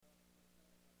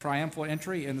triumphal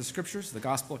entry in the scriptures, the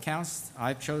gospel accounts.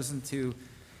 I've chosen to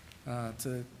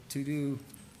do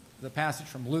the passage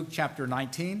from Luke chapter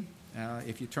 19.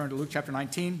 If you turn to Luke chapter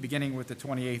 19, beginning with the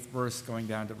 28th verse, going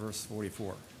down to verse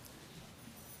 44.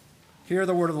 Hear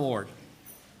the word of the Lord.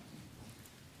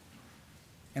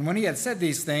 And when he had said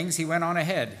these things, he went on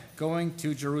ahead, going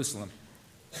to Jerusalem.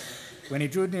 When he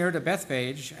drew near to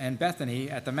Bethphage and Bethany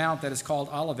at the mount that is called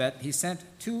Olivet, he sent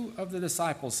two of the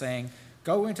disciples, saying,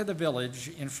 "Go into the village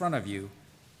in front of you,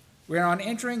 where on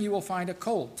entering you will find a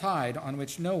colt tied on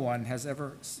which no one has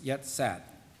ever yet sat.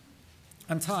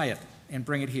 Untie it and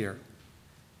bring it here.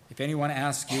 If anyone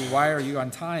asks you, 'Why are you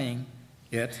untying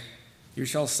it?' you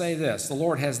shall say this, 'The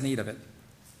Lord has need of it.'"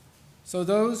 So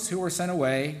those who were sent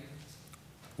away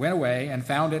went away and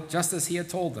found it just as he had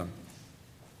told them.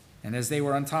 And as they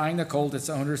were untying the colt, its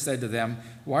owner said to them,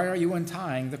 "Why are you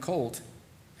untying the colt?"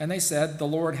 And they said, "The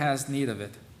Lord has need of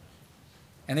it."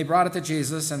 And they brought it to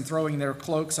Jesus, and throwing their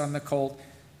cloaks on the colt,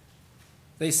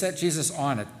 they set Jesus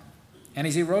on it. And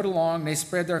as he rode along, they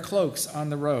spread their cloaks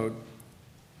on the road.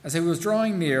 As he was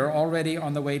drawing near, already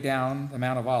on the way down the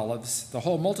Mount of Olives, the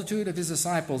whole multitude of his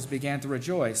disciples began to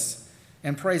rejoice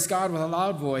and praise God with a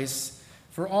loud voice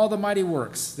for all the mighty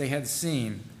works they had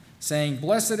seen, saying,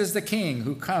 "Blessed is the King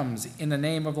who comes in the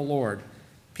name of the Lord.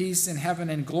 Peace in heaven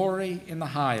and glory in the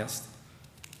highest."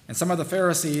 And some of the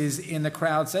Pharisees in the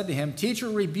crowd said to him, "Teacher,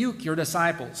 rebuke your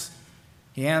disciples."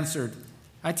 He answered,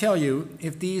 "I tell you,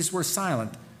 if these were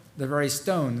silent, the very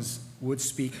stones would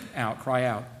cry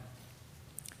out."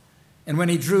 And when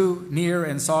he drew near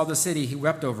and saw the city, he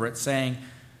wept over it, saying,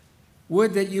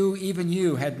 "Would that even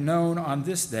you, had known on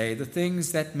this day the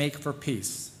things that make for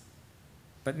peace.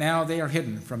 But now they are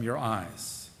hidden from your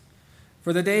eyes.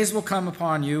 For the days will come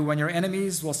upon you when your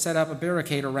enemies will set up a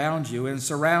barricade around you and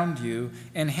surround you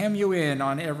and hem you in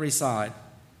on every side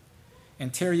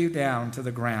and tear you down to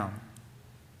the ground,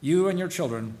 you and your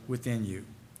children within you.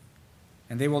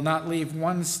 And they will not leave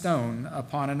one stone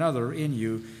upon another in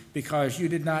you, because you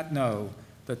did not know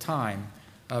the time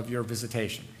of your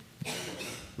visitation."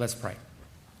 Let's pray.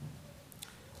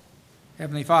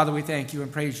 Heavenly Father, we thank you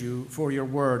and praise you for your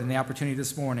word and the opportunity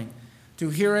this morning to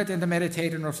hear it and to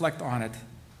meditate and reflect on it.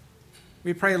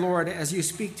 We pray, Lord, as you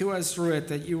speak to us through it,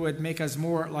 that you would make us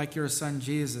more like your Son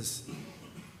Jesus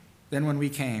than when we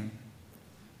came.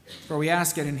 For we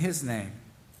ask it in his name.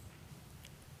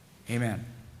 Amen.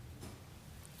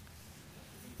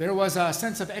 There was a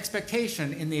sense of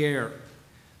expectation in the air.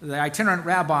 The itinerant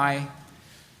rabbi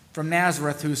from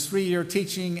Nazareth, whose 3-year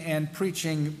teaching and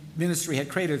preaching ministry had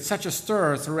created such a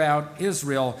stir throughout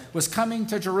Israel, was coming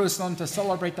to Jerusalem to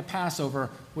celebrate the Passover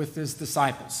with his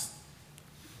disciples.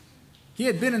 He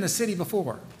had been in the city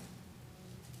before,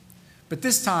 but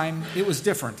this time it was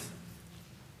different.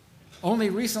 Only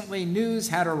recently news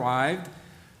had arrived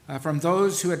from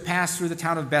those who had passed through the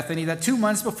town of Bethany that 2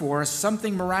 months before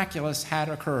something miraculous had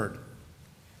occurred.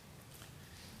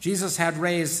 Jesus had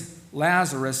raised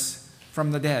Lazarus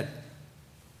from the dead.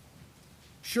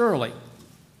 Surely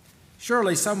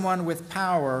someone with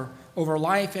power over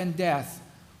life and death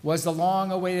was the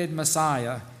long-awaited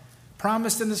Messiah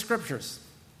promised in the Scriptures,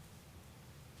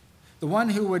 the one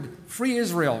who would free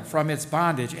Israel from its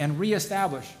bondage and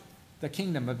reestablish the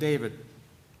kingdom of David.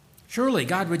 Surely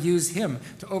God would use him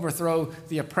to overthrow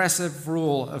the oppressive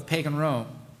rule of pagan Rome.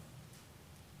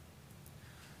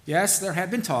 Yes, there had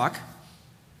been talk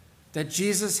that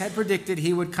Jesus had predicted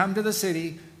he would come to the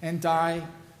city and die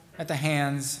at the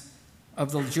hands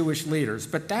of the Jewish leaders.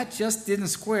 But that just didn't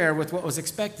square with what was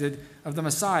expected of the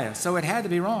Messiah, so it had to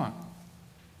be wrong.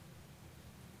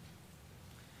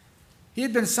 He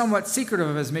had been somewhat secretive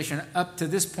of his mission up to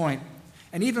this point,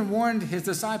 and even warned his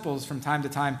disciples from time to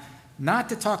time not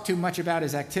to talk too much about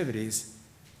his activities.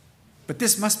 But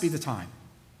this must be the time.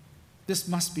 This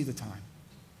must be the time.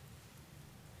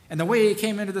 And the way he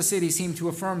came into the city seemed to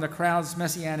affirm the crowd's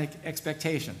messianic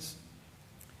expectations.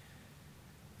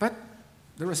 But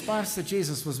the response to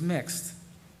Jesus was mixed.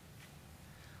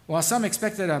 While some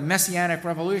expected a messianic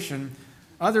revolution,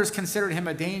 others considered him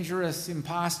a dangerous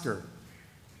impostor,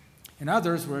 and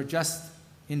others were just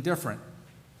indifferent.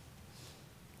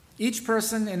 Each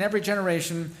person in every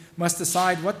generation must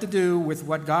decide what to do with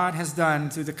what God has done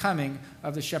through the coming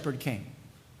of the Shepherd King.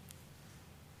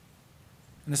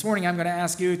 And this morning I'm going to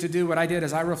ask you to do what I did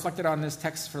as I reflected on this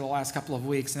text for the last couple of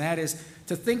weeks, and that is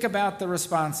to think about the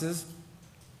responses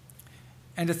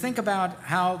and to think about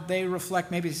how they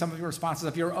reflect maybe some of your responses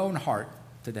of your own heart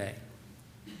today.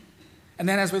 And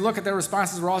then as we look at their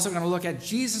responses, we're also going to look at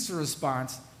Jesus'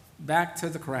 response back to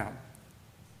the crowd.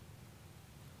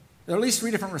 There are at least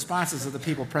 3 different responses of the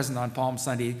people present on Palm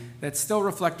Sunday that still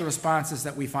reflect the responses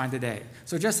that we find today.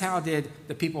 So just how did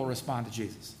the people respond to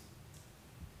Jesus?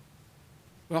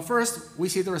 Well, first, we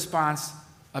see the response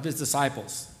of his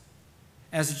disciples.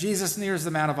 As Jesus nears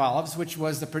the Mount of Olives, which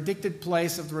was the predicted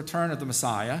place of the return of the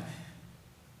Messiah,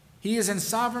 he is in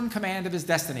sovereign command of his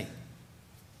destiny.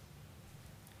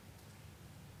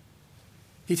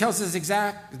 He tells his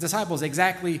disciples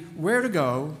exactly where to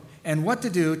go and what to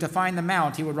do to find the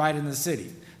mount he would ride in the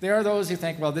city. There are those who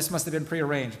think, well, this must have been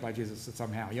prearranged by Jesus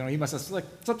somehow. He must have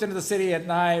slipped into the city at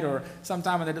night or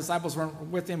sometime when the disciples weren't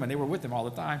with him, and they were with him all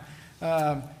the time,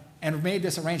 and made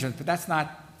this arrangement. But that's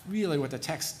not really what the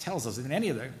text tells us in any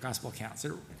of the gospel accounts.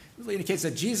 It really indicates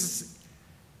that Jesus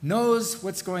knows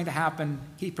what's going to happen.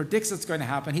 He predicts what's going to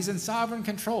happen. He's in sovereign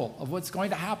control of what's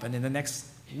going to happen in the next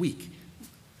week.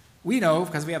 We know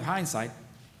because we have hindsight.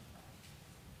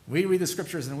 We read the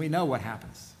scriptures and we know what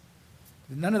happens.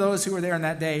 None of those who were there on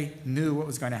that day knew what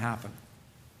was going to happen.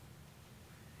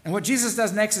 And what Jesus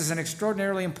does next is an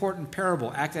extraordinarily important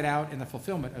parable acted out in the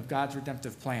fulfillment of God's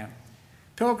redemptive plan.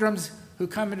 Pilgrims who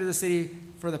come into the city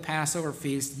for the Passover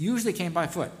feast usually came by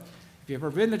foot. If you've ever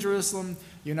been to Jerusalem,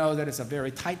 you know that it's a very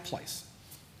tight place.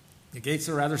 The gates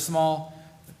are rather small.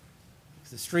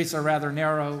 The streets are rather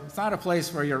narrow. It's not a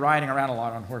place where you're riding around a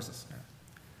lot on horses.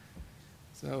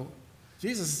 So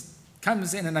Jesus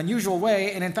comes in an unusual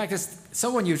way, and in fact, it's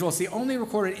so unusual, it's the only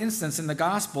recorded instance in the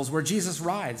Gospels where Jesus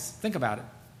rides. Think about it.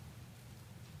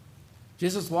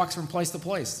 Jesus walks from place to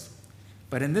place.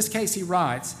 But in this case, he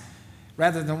rides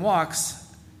rather than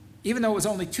walks, even though it was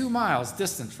only 2 miles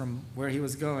distant from where he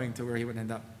was going to where he would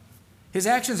end up. His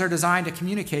actions are designed to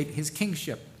communicate his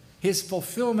kingship, his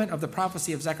fulfillment of the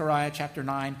prophecy of Zechariah chapter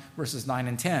 9, verses 9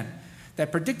 and 10,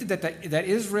 that predicted that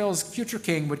Israel's future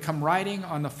king would come riding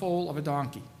on the foal of a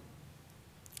donkey.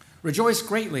 Rejoice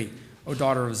greatly, O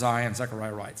daughter of Zion,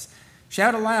 Zechariah writes.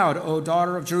 Shout aloud, O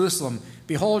daughter of Jerusalem.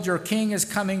 Behold, your king is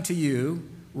coming to you.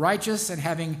 Righteous and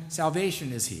having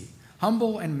salvation is he,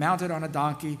 humble and mounted on a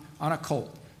donkey, on a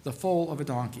colt, the foal of a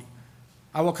donkey.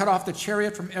 I will cut off the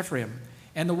chariot from Ephraim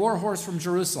and the war horse from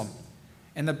Jerusalem,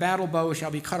 and the battle bow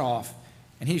shall be cut off,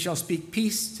 and he shall speak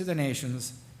peace to the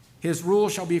nations. His rule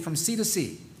shall be from sea to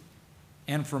sea,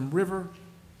 and from the river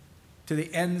to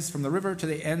the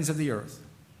ends of the earth.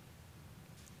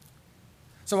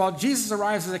 So while Jesus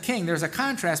arrives as a king, there's a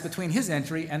contrast between his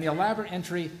entry and the elaborate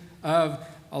entry of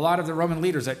a lot of the Roman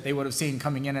leaders that they would have seen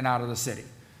coming in and out of the city,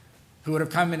 who would have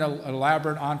come in an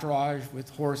elaborate entourage with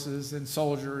horses and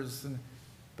soldiers,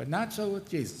 but not so with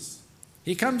Jesus.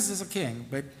 He comes as a king,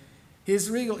 but his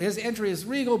entry is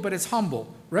regal, but it's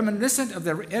humble, reminiscent of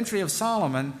the entry of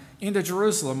Solomon into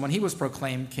Jerusalem when he was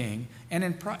proclaimed king, and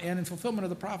in fulfillment of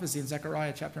the prophecy in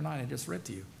Zechariah chapter 9 I just read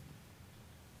to you.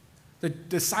 The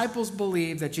disciples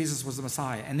believed that Jesus was the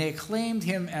Messiah, and they acclaimed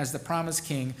him as the promised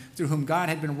king through whom God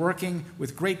had been working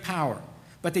with great power,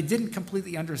 but they didn't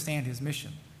completely understand his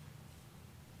mission.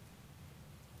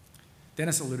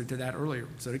 Dennis alluded to that earlier,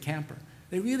 so did Camper.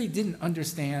 They really didn't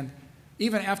understand,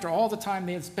 even after all the time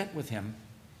they had spent with him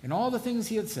and all the things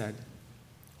he had said,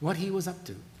 what he was up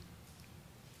to.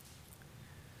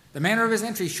 The manner of his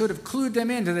entry should have clued them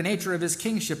into the nature of his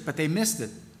kingship, but they missed it.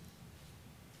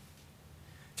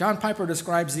 John Piper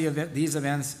describes these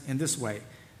events in this way.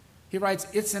 He writes,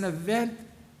 it's an event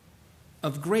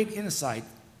of great insight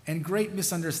and great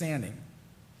misunderstanding.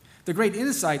 The great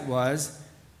insight was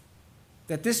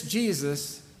that this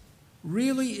Jesus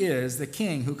really is the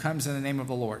king who comes in the name of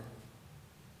the Lord.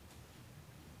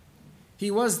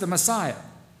 He was the Messiah,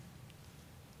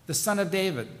 the son of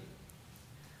David,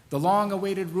 the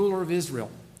long-awaited ruler of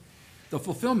Israel, the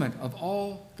fulfillment of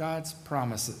all God's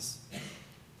promises.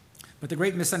 But the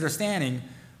great misunderstanding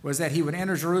was that he would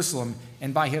enter Jerusalem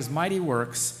and by his mighty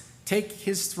works take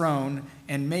his throne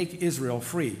and make Israel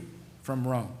free from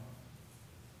Rome.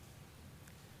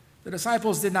 The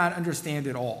disciples did not understand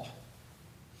it all.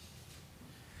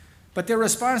 But their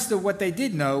response to what they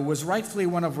did know was rightfully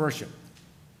one of worship.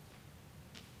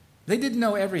 They didn't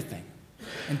know everything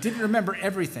and didn't remember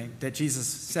everything that Jesus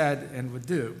said and would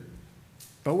do.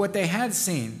 But what they had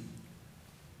seen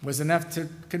was enough to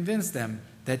convince them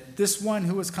that this one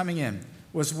who was coming in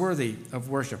was worthy of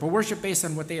worship, a worship based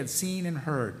on what they had seen and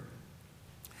heard.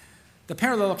 The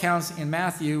parallel accounts in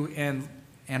Matthew and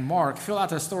Mark fill out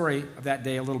the story of that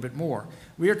day a little bit more.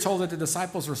 We are told that the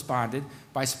disciples responded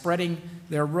by spreading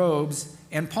their robes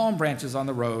and palm branches on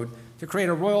the road to create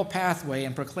a royal pathway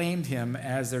and proclaimed him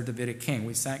as their Davidic king.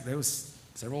 We sang those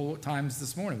several times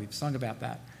this morning. We've sung about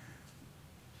that.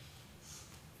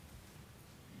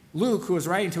 Luke, who is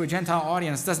writing to a Gentile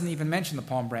audience, doesn't even mention the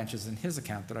palm branches in his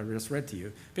account that I just read to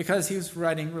you, because he was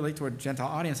writing really to a Gentile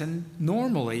audience. And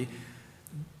normally,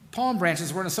 palm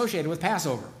branches weren't associated with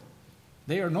Passover.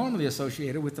 They are normally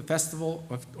associated with the festival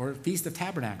or Feast of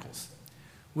Tabernacles,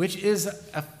 which is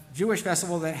a Jewish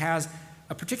festival that has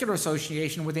a particular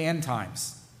association with the end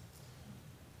times.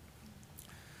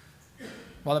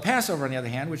 While the Passover, on the other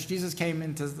hand, which Jesus came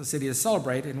into the city to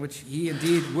celebrate, in which he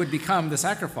indeed would become the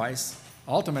sacrifice,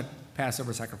 ultimate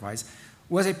Passover sacrifice,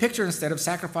 was a picture instead of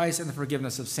sacrifice and the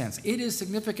forgiveness of sins. It is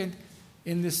significant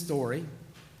in this story,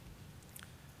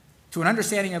 to an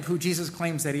understanding of who Jesus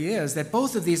claims that he is, that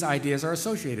both of these ideas are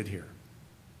associated here.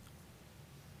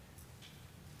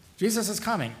 Jesus is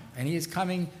coming, and he is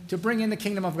coming to bring in the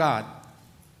kingdom of God.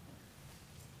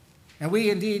 And we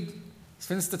indeed,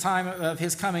 since the time of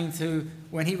his coming to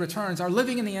when he returns, are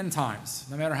living in the end times,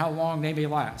 no matter how long they may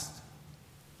last.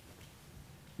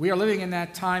 We are living in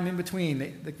that time in between.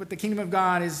 The kingdom of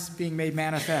God is being made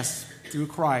manifest through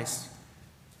Christ.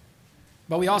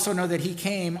 But we also know that he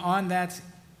came on that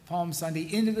Palm Sunday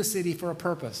into the city for a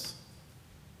purpose.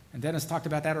 And Dennis talked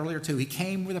about that earlier too. He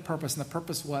came with a purpose, and the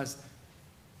purpose was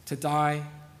to die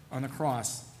on the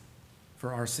cross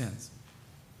for our sins.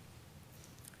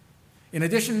 In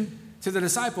addition to the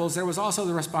disciples, there was also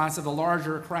the response of the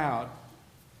larger crowd.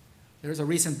 There's a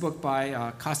recent book by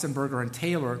Kostenberger and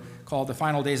Taylor called The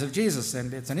Final Days of Jesus,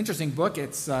 and it's an interesting book.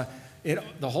 The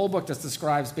whole book just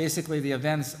describes basically the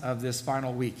events of this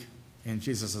final week in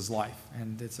Jesus' life,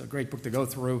 and it's a great book to go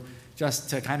through just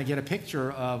to kind of get a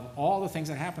picture of all the things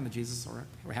that happened to Jesus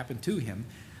or happened to him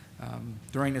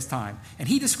during this time. And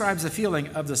he describes the feeling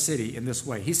of the city in this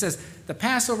way. He says, the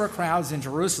Passover crowds in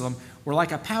Jerusalem were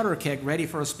like a powder keg ready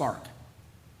for a spark,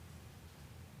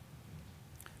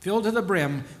 filled to the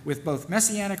brim with both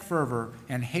messianic fervor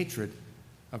and hatred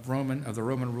of the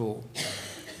Roman rule.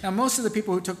 Now, most of the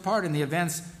people who took part in the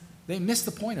events, they missed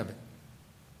the point of it.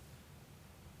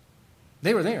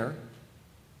 They were there,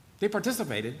 they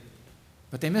participated,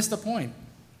 but they missed the point.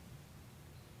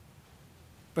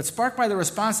 But sparked by the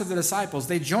response of the disciples,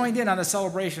 they joined in on the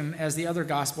celebration, as the other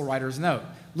gospel writers note.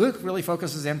 Luke really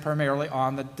focuses in primarily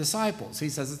on the disciples. He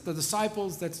says it's the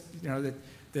disciples that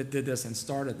did this and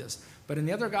started this. But in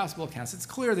the other gospel accounts, it's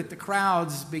clear that the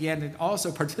crowds began to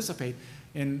also participate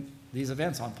in these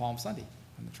events on Palm Sunday,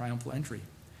 on the triumphal entry.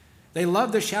 They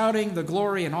loved the shouting, the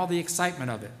glory, and all the excitement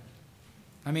of it.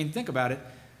 I mean, think about it.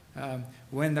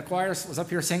 When the choir was up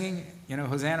here singing,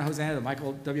 Hosanna, Hosanna, the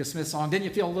Michael W. Smith song, didn't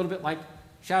you feel a little bit like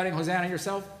shouting Hosanna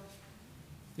yourself?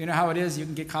 You know how it is. You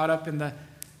can get caught up in the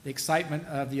excitement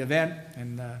of the event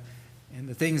and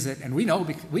the things that, and we know,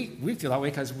 we feel that way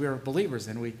because we're believers,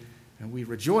 and we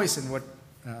rejoice in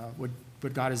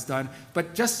what God has done.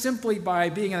 But just simply by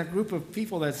being in a group of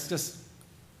people that's just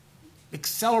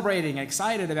celebrating,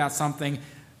 excited about something,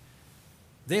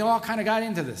 they all kind of got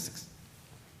into this.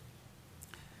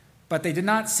 But they did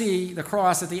not see the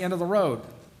cross at the end of the road.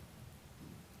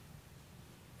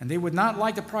 And they would not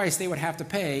like the price they would have to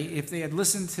pay if they had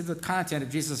listened to the content of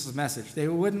Jesus' message. They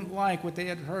wouldn't like what they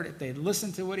had heard if they had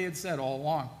listened to what he had said all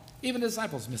along. Even the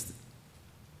disciples missed it.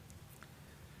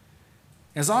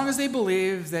 As long as they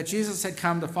believed that Jesus had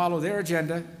come to follow their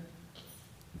agenda,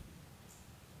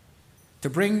 to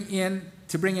bring in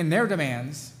their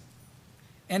demands,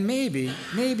 and maybe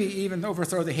even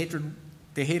overthrow the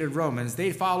hated Romans,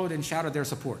 they followed and shouted their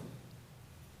support.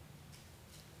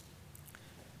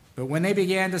 But when they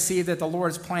began to see that the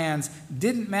Lord's plans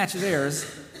didn't match theirs,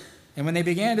 and when they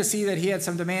began to see that he had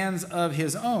some demands of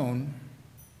his own,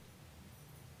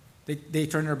 they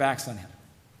turned their backs on him.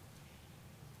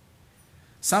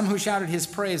 Some who shouted his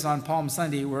praise on Palm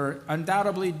Sunday were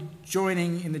undoubtedly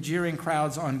joining in the jeering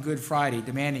crowds on Good Friday,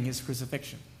 demanding his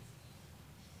crucifixion.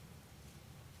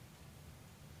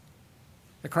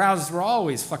 The crowds were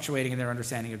always fluctuating in their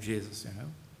understanding of Jesus,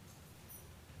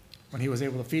 When he was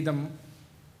able to feed them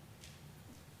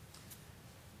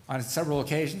on several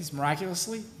occasions,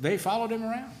 miraculously, they followed him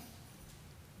around.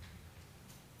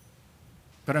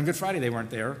 But on Good Friday, they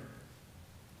weren't there.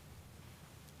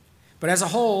 But as a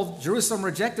whole, Jerusalem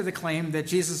rejected the claim that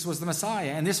Jesus was the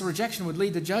Messiah, and this rejection would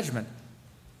lead to judgment.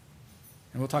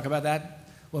 And we'll talk about that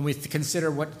when we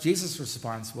consider what Jesus'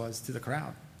 response was to the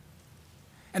crowd.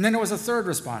 And then there was a third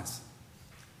response,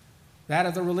 that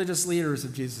of the religious leaders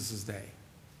of Jesus' day.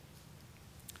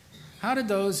 How did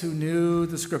those who knew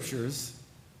the Scriptures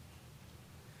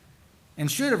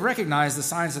and should have recognized the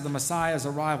signs of the Messiah's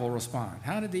arrival respond?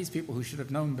 How did these people who should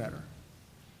have known better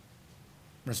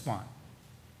respond?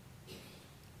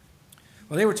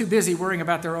 Well, they were too busy worrying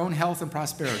about their own health and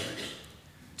prosperity,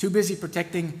 too busy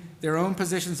protecting their own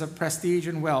positions of prestige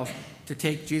and wealth to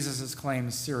take Jesus'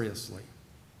 claims seriously.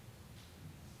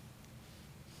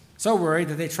 So worried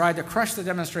that they tried to crush the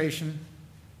demonstration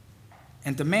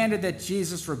and demanded that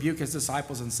Jesus rebuke his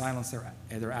disciples and silence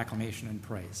their acclamation and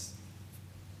praise.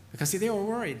 Because, see, they were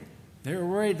worried. They were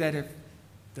worried that if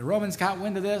the Romans got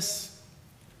wind of this,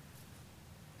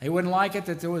 they wouldn't like it,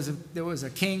 that there was a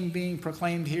king being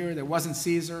proclaimed here that wasn't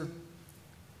Caesar,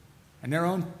 and their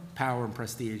own power and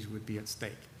prestige would be at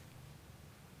stake.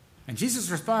 And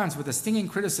Jesus responds with a stinging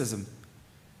criticism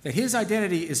that his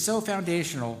identity is so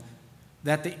foundational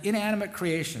that the inanimate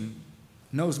creation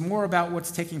knows more about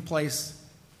what's taking place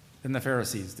than the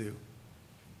Pharisees do.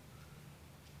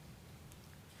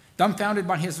 Dumbfounded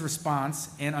by his response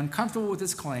and uncomfortable with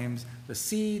his claims, the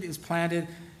seed is planted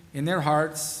in their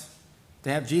hearts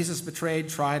to have Jesus betrayed,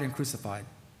 tried, and crucified.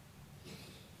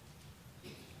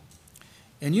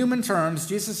 In human terms,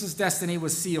 Jesus' destiny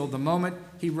was sealed the moment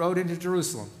he rode into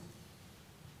Jerusalem.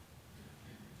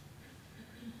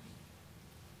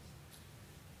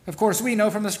 Of course, we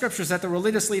know from the scriptures that the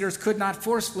religious leaders could not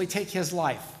forcibly take his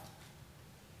life.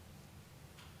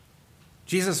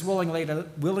 Jesus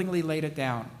willingly laid it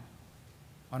down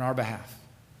on our behalf.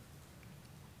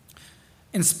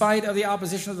 In spite of the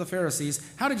opposition of the Pharisees,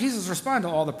 how did Jesus respond to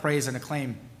all the praise and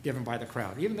acclaim given by the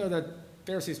crowd? Even though the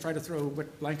Pharisees tried to throw a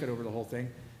wet blanket over the whole thing,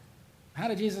 how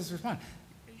did Jesus respond?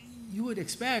 You would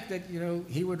expect that,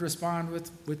 he would respond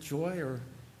with joy. Or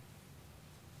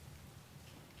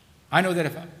I know that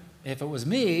if it was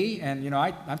me, and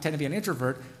I tend to be an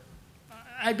introvert,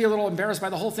 I'd be a little embarrassed by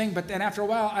the whole thing, but then after a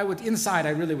while, I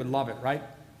really would love it, right?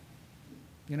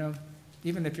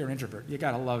 Even if you're an introvert, you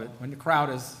got to love it when the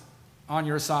crowd is on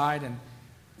your side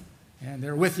and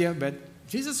they're with you. But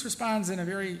Jesus responds in a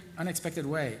very unexpected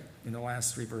way in the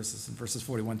last three verses, in verses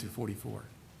 41 through 44.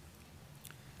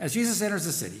 As Jesus enters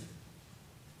the city,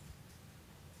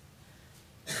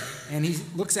 and he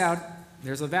looks out,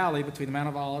 there's a valley between the Mount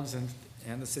of Olives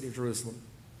and the city of Jerusalem.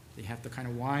 You have to kind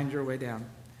of wind your way down.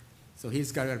 So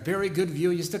he's got a very good view.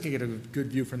 You still can get a good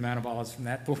view from the Mount of Olives from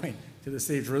that point to the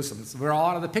city of Jerusalem. It's where a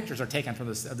lot of the pictures are taken from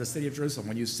of the city of Jerusalem,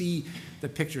 when you see the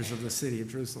pictures of the city of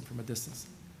Jerusalem from a distance.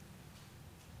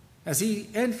 As he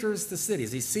enters the city,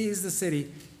 as he sees the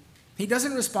city, he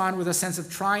doesn't respond with a sense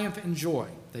of triumph and joy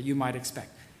that you might expect.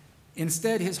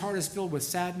 Instead, his heart is filled with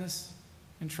sadness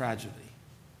and tragedy.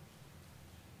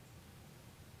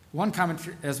 One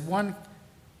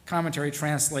commentary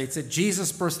translates it,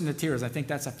 Jesus burst into tears. I think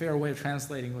that's a fair way of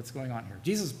translating what's going on here.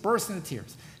 Jesus burst into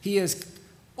tears. He is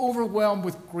overwhelmed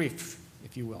with grief,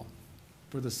 if you will,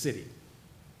 for the city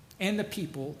and the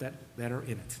people that are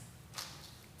in it.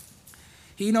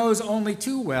 He knows only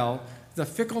too well the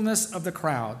fickleness of the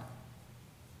crowd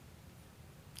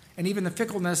and even the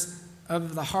fickleness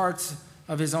of the hearts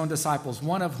of his own disciples,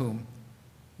 one of whom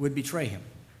would betray him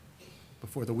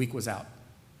before the week was out.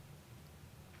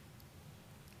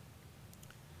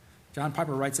 John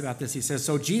Piper writes about this. He says,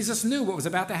 so Jesus knew what was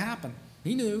about to happen.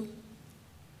 He knew.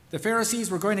 The Pharisees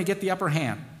were going to get the upper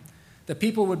hand. The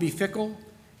people would be fickle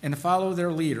and follow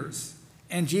their leaders,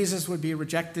 and Jesus would be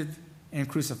rejected and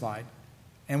crucified.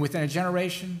 And within a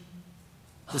generation,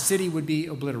 the city would be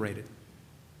obliterated.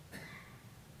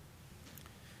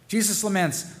 Jesus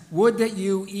laments, would that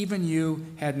you, even you,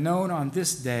 had known on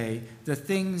this day the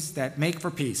things that make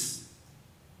for peace,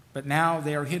 but now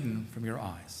they are hidden from your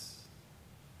eyes.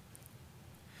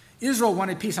 Israel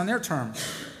wanted peace on their terms,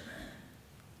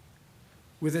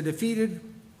 with a defeated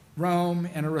Rome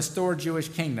and a restored Jewish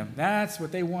kingdom. That's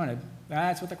what they wanted.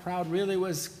 That's what the crowd really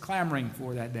was clamoring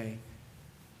for that day.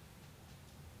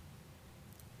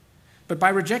 But by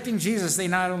rejecting Jesus, they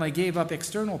not only gave up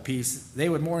external peace, they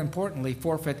would more importantly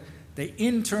forfeit the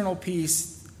internal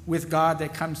peace with God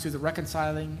that comes through the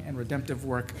reconciling and redemptive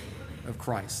work of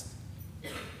Christ.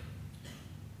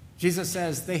 Jesus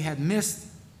says they had missed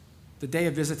the day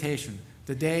of visitation,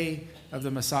 the day of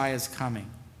the Messiah's coming.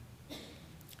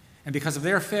 And because of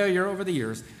their failure over the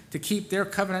years to keep their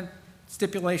covenant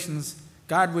stipulations,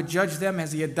 God would judge them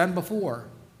as he had done before.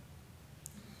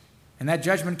 And that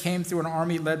judgment came through an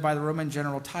army led by the Roman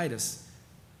general Titus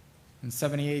in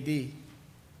 70 AD.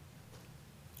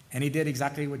 And he did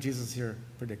exactly what Jesus here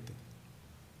predicted.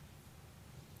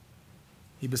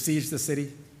 He besieged the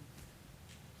city,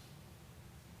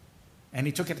 and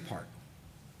he took it apart.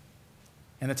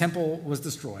 And the temple was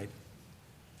destroyed.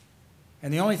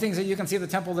 And the only things that you can see of the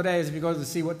temple today is if you go to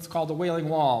see what's called the Wailing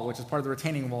Wall, which is part of the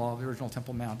retaining wall of the original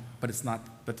Temple Mount. But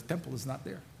the temple is not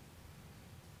there.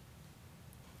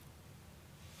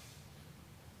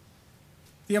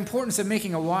 The importance of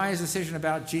making a wise decision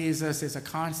about Jesus is a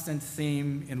constant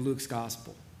theme in Luke's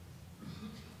gospel.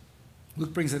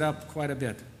 Luke brings it up quite a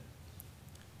bit.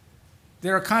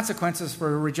 There are consequences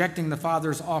for rejecting the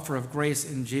Father's offer of grace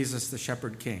in Jesus, the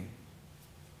Shepherd King.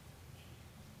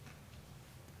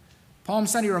 Palm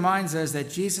Sunday reminds us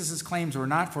that Jesus' claims were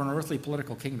not for an earthly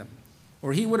political kingdom,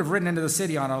 or he would have ridden into the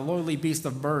city on a lowly beast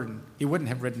of burden. He wouldn't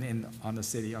have ridden in on the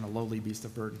city on a lowly beast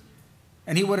of burden.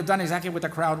 And he would have done exactly what the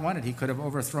crowd wanted. He could have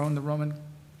overthrown the Roman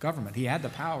government. He had the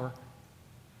power.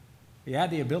 He had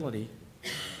the ability.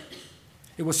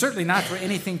 It was certainly not for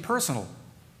anything personal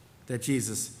that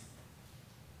Jesus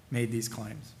made these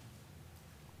claims.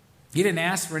 He didn't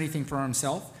ask for anything for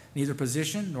himself, neither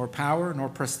position, nor power, nor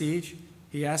prestige.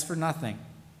 He asked for nothing.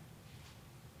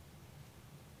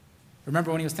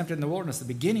 Remember when he was tempted in the wilderness, the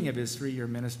beginning of his 3-year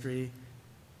ministry,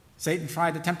 Satan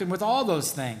tried to tempt him with all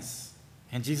those things,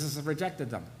 and Jesus rejected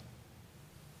them.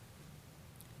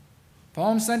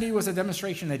 Palm Sunday was a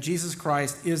demonstration that Jesus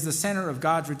Christ is the center of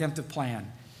God's redemptive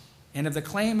plan and of the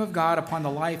claim of God upon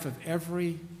the life of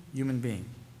every human being.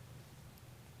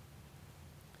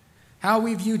 How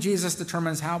we view Jesus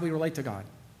determines how we relate to God.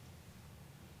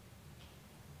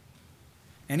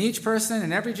 And each person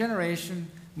in every generation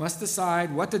must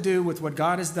decide what to do with what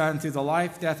God has done through the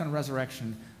life, death, and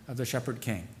resurrection of the Shepherd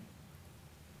King.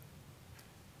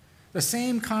 The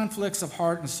same conflicts of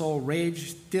heart and soul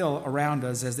rage still around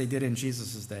us as they did in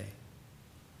Jesus' day.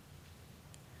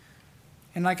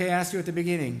 And like I asked you at the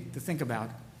beginning to think about,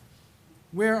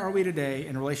 where are we today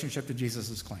in relationship to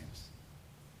Jesus' claims?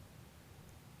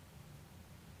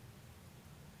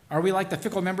 Are we like the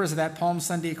fickle members of that Palm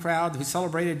Sunday crowd who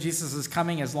celebrated Jesus'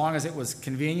 coming as long as it was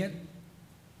convenient?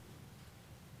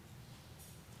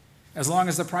 As long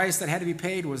as the price that had to be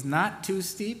paid was not too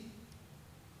steep?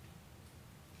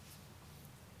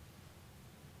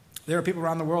 There are people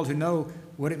around the world who know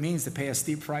what it means to pay a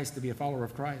steep price to be a follower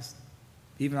of Christ.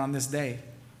 Even on this day,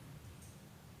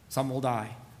 some will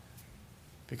die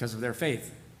because of their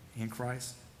faith in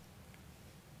Christ.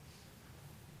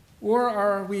 Or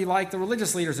are we like the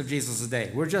religious leaders of Jesus'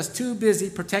 day? We're just too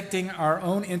busy protecting our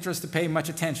own interests to pay much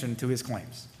attention to his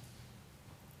claims.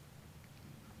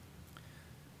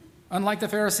 Unlike the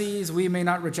Pharisees, we may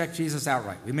not reject Jesus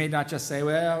outright. We may not just say,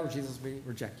 well, Jesus, we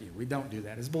reject you. We don't do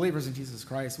that. As believers in Jesus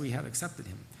Christ, we have accepted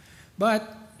him.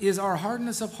 But is our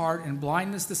hardness of heart and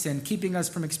blindness to sin keeping us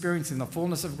from experiencing the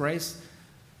fullness of grace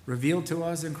revealed to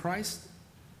us in Christ?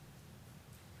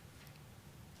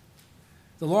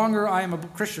 The longer I am a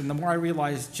Christian, the more I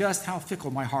realize just how fickle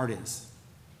my heart is.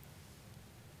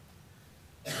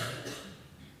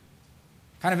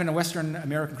 Kind of in a Western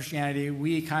American Christianity,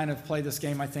 we kind of play this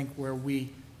game, I think, where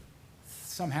we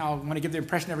somehow want to give the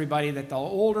impression to everybody that the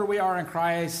older we are in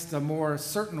Christ, the more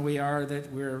certain we are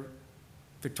that we're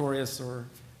victorious or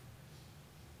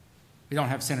we don't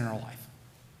have sin in our life.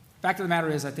 Fact of the matter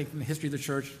is, I think from the history of the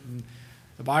church, and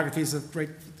the biographies of great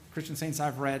Christian saints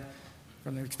I've read,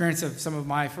 from the experience of some of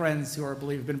my friends who have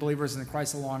been believers in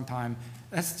Christ a long time,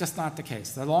 that's just not the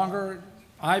case. The longer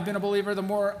I've been a believer, the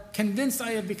more convinced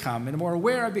I have become and the more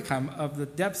aware I've become of the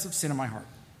depths of sin in my heart.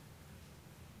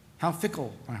 How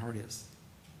fickle my heart is.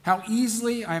 How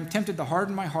easily I am tempted to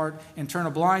harden my heart and turn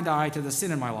a blind eye to the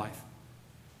sin in my life.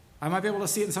 I might be able to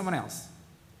see it in someone else,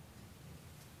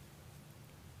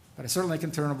 but I certainly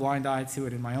can turn a blind eye to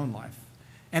it in my own life.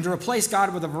 And to replace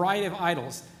God with a variety of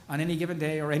idols on any given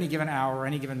day or any given hour or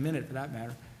any given minute, for that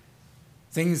matter.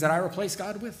 Things that I replace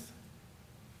God with.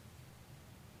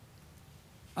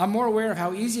 I'm more aware of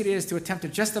how easy it is to attempt to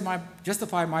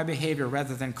justify my behavior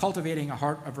rather than cultivating a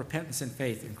heart of repentance and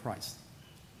faith in Christ.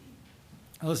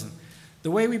 Now listen,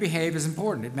 the way we behave is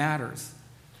important. It matters.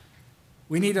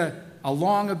 We need a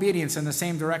long obedience in the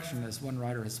same direction, as one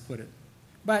writer has put it.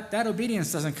 But that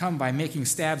obedience doesn't come by making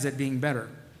stabs at being better.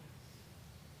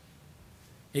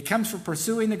 It comes from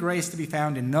pursuing the grace to be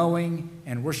found in knowing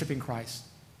and worshiping Christ.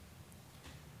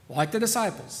 Like the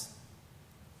disciples,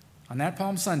 on that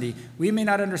Palm Sunday, we may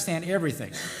not understand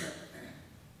everything.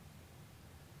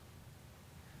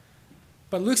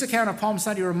 But Luke's account of Palm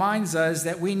Sunday reminds us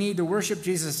that we need to worship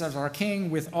Jesus as our King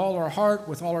with all our heart,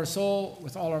 with all our soul,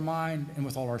 with all our mind, and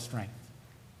with all our strength.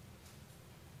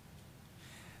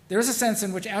 There is a sense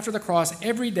in which after the cross,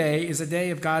 every day is a day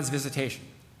of God's visitation.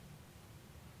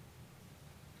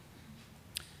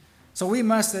 So we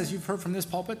must, as you've heard from this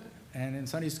pulpit and in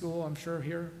Sunday school, I'm sure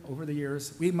here over the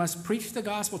years, we must preach the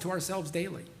gospel to ourselves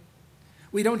daily.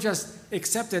 We don't just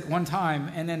accept it one time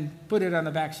and then put it on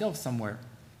the back shelf somewhere.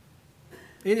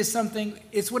 It is something,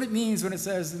 it's what it means when it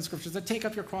says in Scripture to take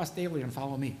up your cross daily and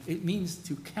follow me. It means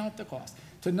to count the cost,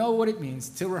 to know what it means,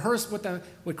 to rehearse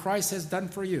what Christ has done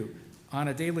for you on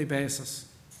a daily basis.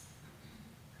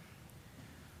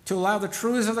 to allow the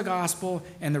truths of the gospel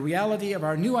and the reality of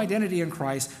our new identity in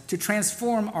Christ to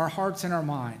transform our hearts and our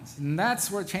minds. And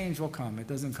that's where change will come. It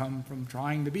doesn't come from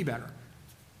trying to be better.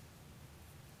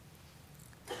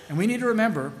 And we need to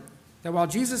remember that while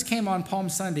Jesus came on Palm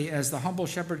Sunday as the humble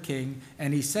shepherd king,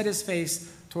 and he set his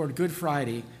face toward Good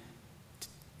Friday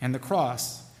and the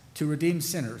cross to redeem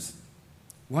sinners,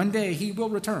 one day he will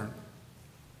return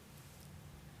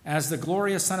as the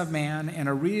glorious Son of Man, and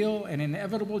a real and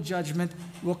inevitable judgment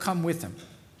will come with him.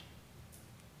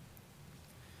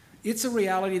 It's a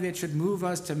reality that should move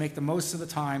us to make the most of the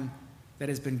time that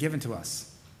has been given to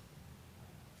us,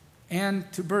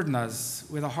 and to burden us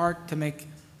with a heart to make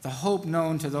the hope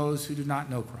known to those who do not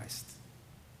know Christ.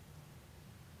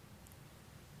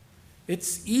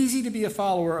 It's easy to be a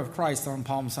follower of Christ on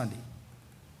Palm Sunday.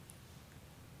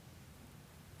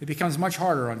 It becomes much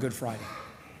harder on Good Friday.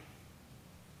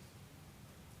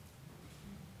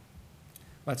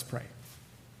 Let's pray.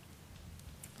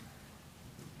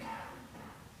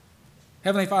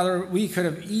 Heavenly Father, we could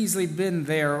have easily been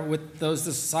there with those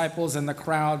disciples and the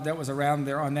crowd that was around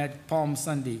there on that Palm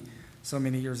Sunday so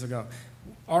many years ago.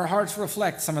 Our hearts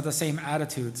reflect some of the same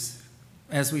attitudes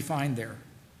as we find there.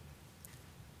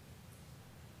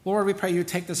 Lord, we pray you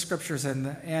take the scriptures and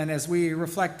as we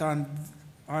reflect on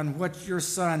what your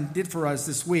Son did for us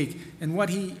this week and what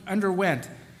he underwent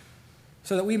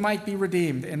so that we might be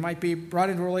redeemed and might be brought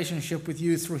into a relationship with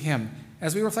you through him.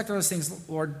 As we reflect on those things,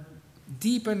 Lord,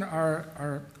 deepen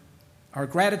our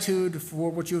gratitude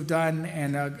for what you've done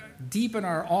and deepen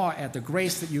our awe at the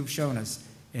grace that you've shown us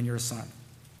in your Son.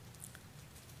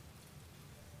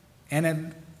 And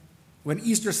then when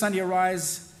Easter Sunday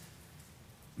arrives,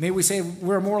 may we say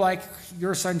we're more like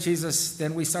your Son, Jesus,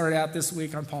 than we started out this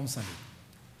week on Palm Sunday.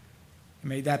 And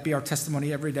may that be our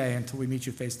testimony every day until we meet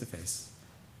you face to face.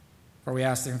 For we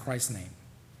ask it in Christ's name.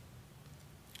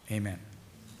 Amen.